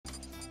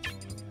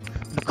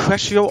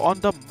Lucretio on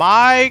the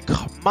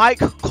mic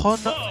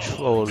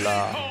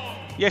controller.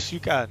 Yes, you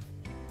can.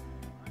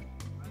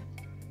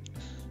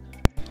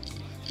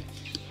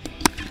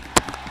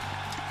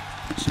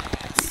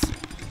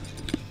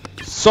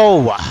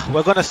 So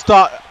we're gonna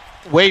start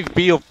Wave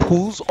B of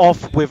pools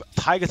off with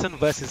Tigerton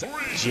versus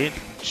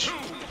Ginge.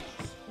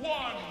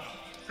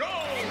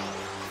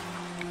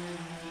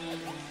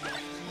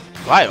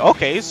 Right,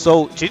 okay,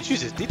 so Ginge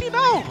uses Diddy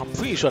now? I'm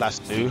pretty sure that's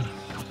new.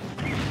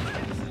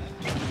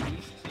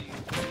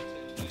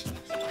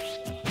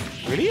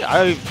 Really?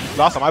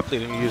 Last time I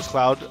played him, he used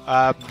Cloud.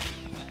 But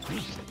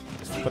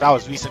that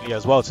was recently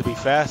as well, to be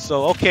fair.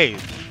 So, okay.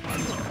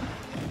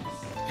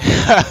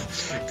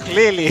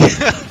 Clearly.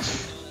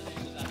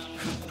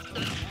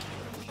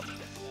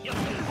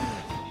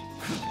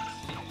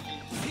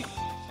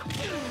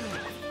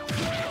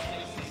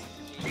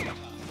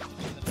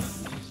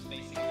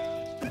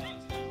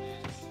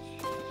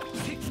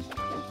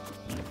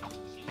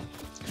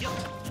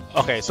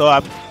 Okay,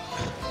 so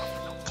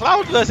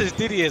Cloud versus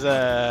Diddy is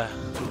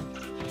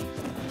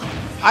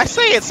I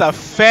say it's a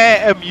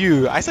fair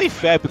MU. I say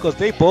fair because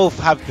they both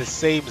have the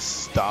same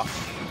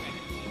stuff.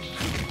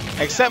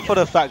 Except for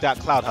the fact that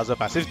Cloud has a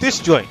massive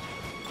disjoint.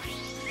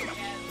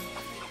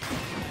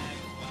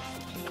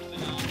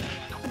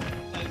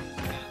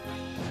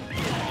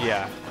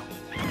 Yeah.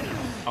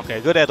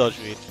 Okay, good air dodge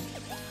read.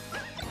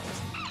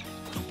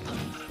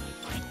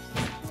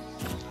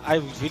 I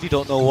really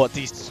don't know what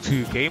these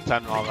two game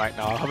plan are right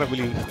now. I haven't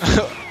really...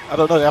 I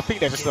don't know, I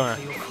think they're just gonna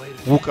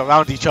walk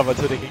around each other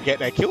until they can get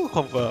their kill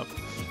confirmed.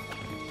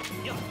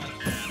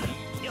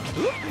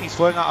 Ooh, he's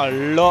throwing out a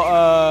lot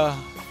of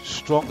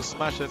strong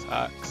smash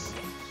attacks.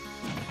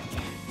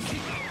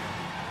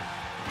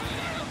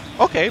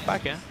 Okay,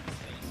 back in.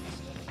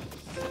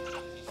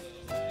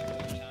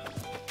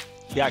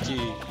 He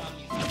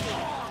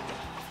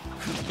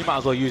might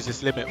as well use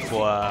this limit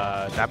for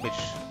damage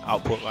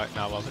output right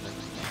now rather than...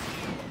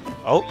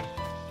 Oh,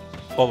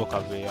 ball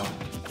recovery, yeah.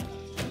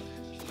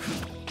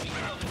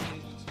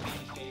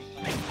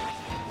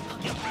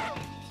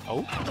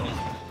 Oh.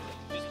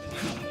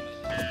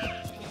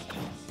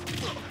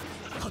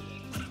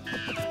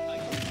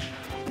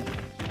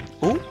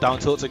 Oh, down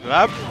tilt to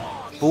grab.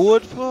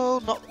 Forward throw,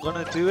 not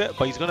gonna do it,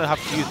 but he's gonna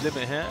have to use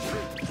limit here.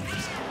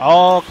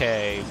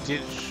 Okay,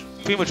 Ginge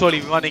prematurely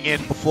running in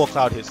before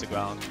Cloud hits the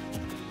ground.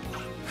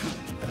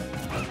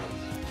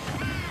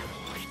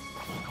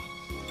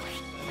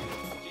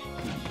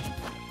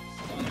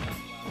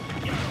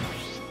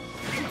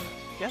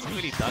 He hasn't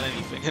really done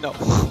anything in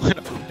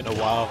a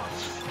while.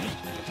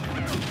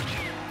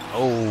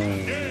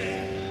 Oh.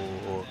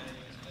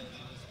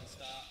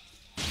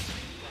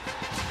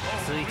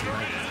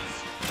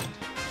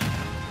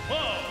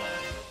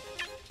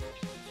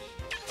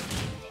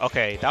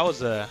 Okay, that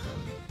was a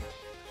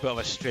bit of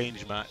a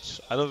strange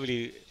match. I don't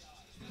really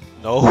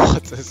know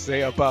what to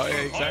say about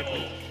it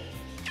exactly.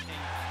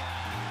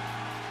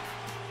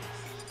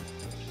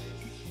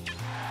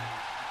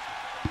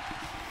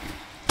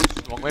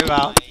 Wrong way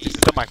around. This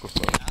is the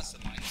microphone. That's the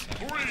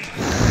microphone.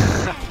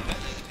 I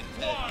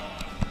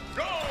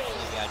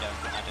don't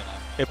know.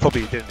 It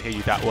probably didn't hear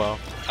you that well.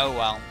 Oh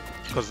well.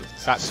 Because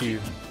that's you.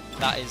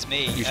 That is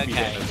me. You should be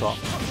hitting the top.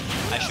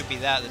 I should be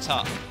there at the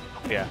top.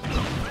 Yeah.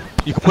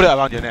 You can put it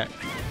around your neck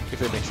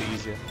if it makes it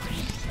easier.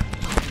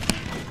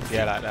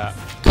 Yeah, like that.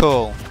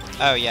 Cool.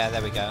 Oh yeah,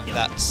 there we go.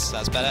 That's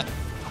better.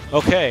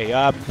 Okay.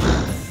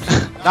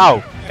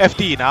 Now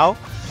FD now.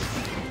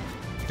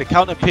 The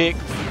counter pick.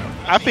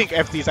 I think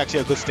FD is actually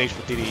a good stage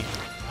for Diddy.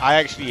 I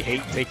actually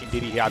hate taking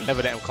Diddy here. I'd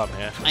never let him come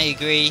here. I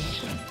agree.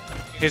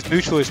 His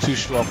neutral is too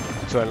strong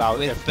to allow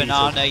With FD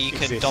Banana, to you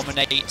can exist.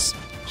 dominate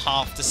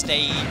half the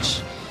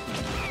stage,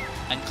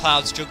 and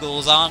Cloud's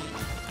juggles aren't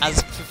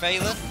as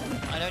prevalent,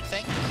 I don't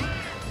think.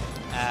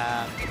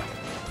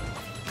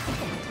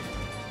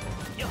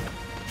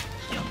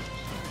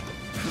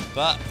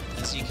 But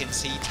as you can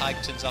see,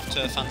 Tigerton's off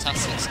to a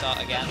fantastic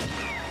start again.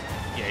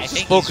 Yeah, I he's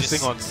think just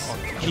he's focusing on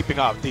keeping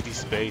out of Diddy's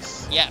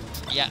space. Yeah,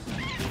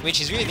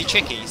 which is really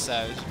tricky,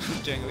 so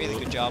doing a really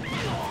good job.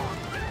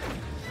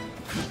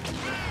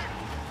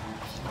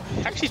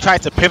 He actually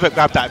tried to pivot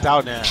grab that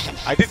down there.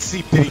 I did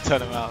see Diddy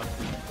turn around.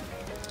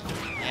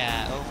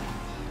 Yeah,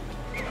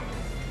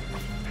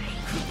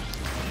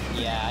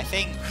 yeah, I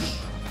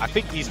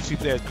think these two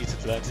players need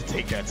to learn to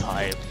take their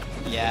time.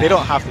 Yeah. They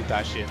don't have to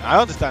dash in. I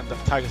understand that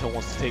Tigerton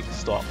wants to take the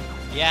stop.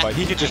 Yeah. But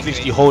he can just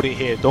literally hold it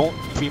here. Don't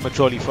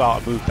prematurely throw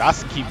out a move.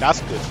 That's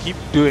good. Keep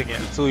doing it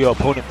until your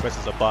opponent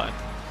presses a button.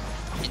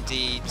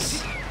 Indeed.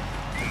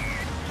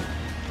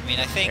 I mean,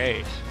 I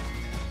think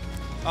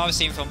what I've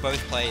seen from both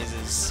players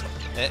is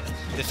that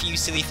the few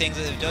silly things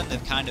that they've done,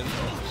 they've kind of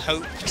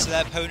hoped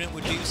their opponent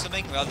would do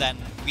something rather than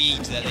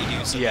read that they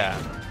do something. Yeah.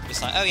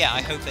 It's like, oh yeah,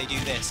 I hope they do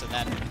this, and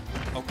then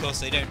of course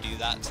they don't do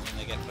that, and then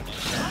they get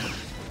punished.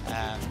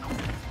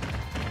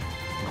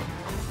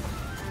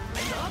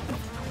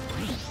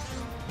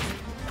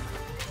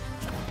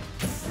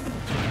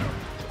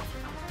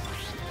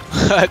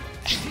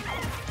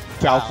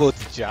 Down forward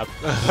to jab.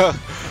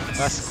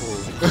 That's cool.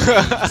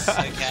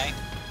 Okay.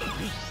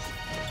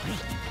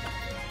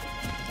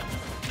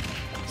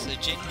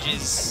 Ginge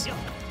is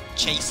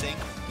chasing,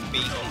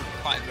 being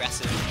quite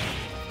aggressive,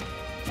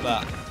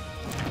 but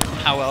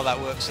how well that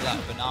works with that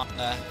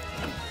banana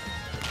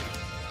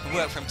can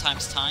work from time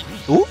to time.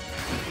 Ooh.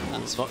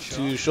 That's Not for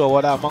too sure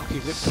where that monkey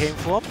flip came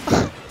from.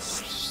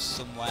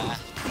 Somewhere.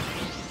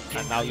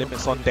 And now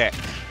limits on deck.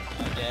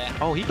 Oh dear.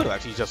 Oh, he could have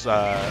actually just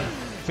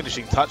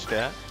finishing touch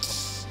there.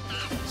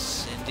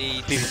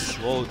 Indeed. Diddy just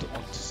rolled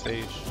onto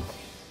stage.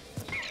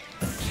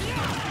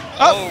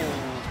 Oh,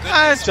 And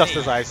goodness just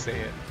me. as I say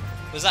it.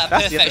 Was that a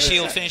That's the end of perfect the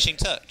shield set. finishing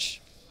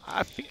touch?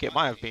 I think it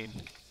might have been.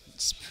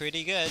 It's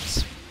pretty good.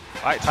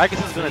 Alright,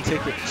 Tigerton's going to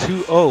take it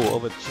 2-0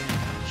 over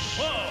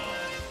Ginge.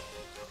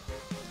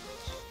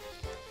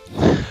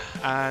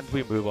 And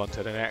we move on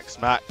to the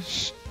next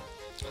match.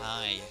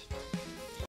 Aye.